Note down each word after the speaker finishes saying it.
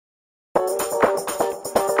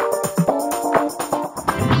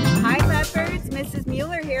Mrs.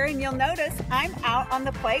 Mueller here, and you'll notice I'm out on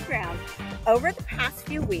the playground. Over the past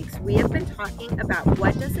few weeks, we have been talking about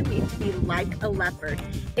what does it mean to be like a leopard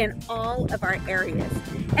in all of our areas.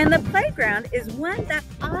 And the playground is one that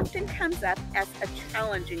often comes up as a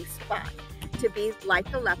challenging spot to be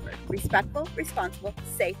like a leopard, respectful, responsible,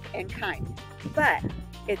 safe, and kind. But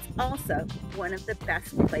it's also one of the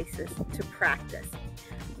best places to practice.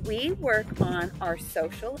 We work on our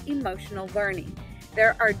social emotional learning.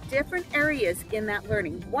 There are different areas in that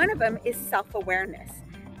learning. One of them is self-awareness,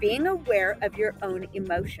 being aware of your own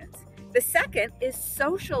emotions. The second is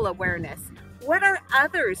social awareness. What are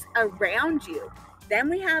others around you? Then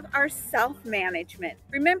we have our self-management.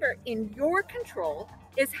 Remember, in your control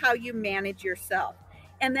is how you manage yourself.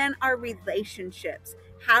 And then our relationships.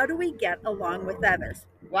 How do we get along with others?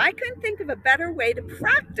 Well, I couldn't think of a better way to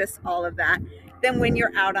practice all of that than when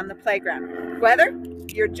you're out on the playground. Whether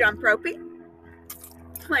you're jump roping,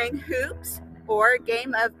 playing hoops, or a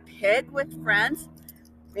game of pig with friends,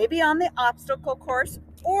 maybe on the obstacle course,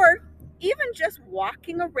 or even just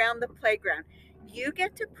walking around the playground, you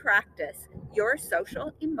get to practice your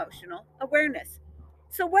social emotional awareness.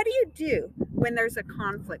 So what do you do when there's a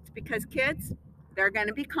conflict? Because kids, there are going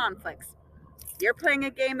to be conflicts. You're playing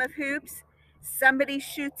a game of hoops, somebody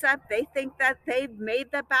shoots up, they think that they've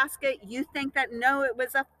made the basket, you think that no, it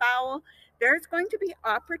was a foul. There's going to be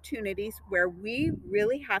opportunities where we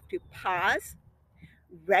really have to pause,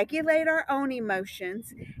 regulate our own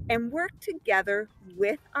emotions, and work together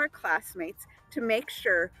with our classmates to make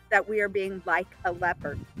sure that we are being like a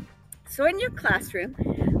leopard. So in your classroom,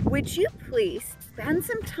 would you please spend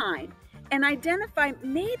some time and identify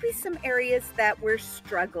maybe some areas that we're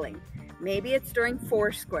struggling? Maybe it's during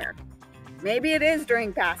Foursquare. Maybe it is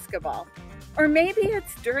during basketball. Or maybe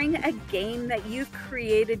it's during a game that you've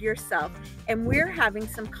created yourself and we're having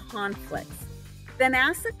some conflicts. Then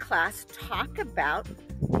as a class, talk about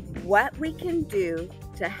what we can do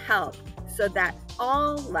to help so that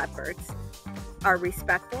all leopards are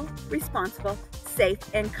respectful, responsible, safe,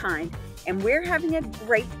 and kind. And we're having a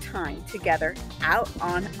great time together out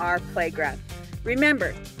on our playground.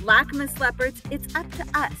 Remember, LACMAS leopards, it's up to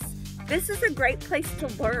us. This is a great place to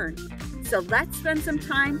learn. So let's spend some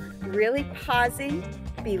time really pausing,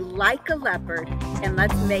 be like a leopard, and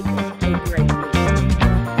let's make it a great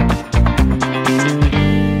week.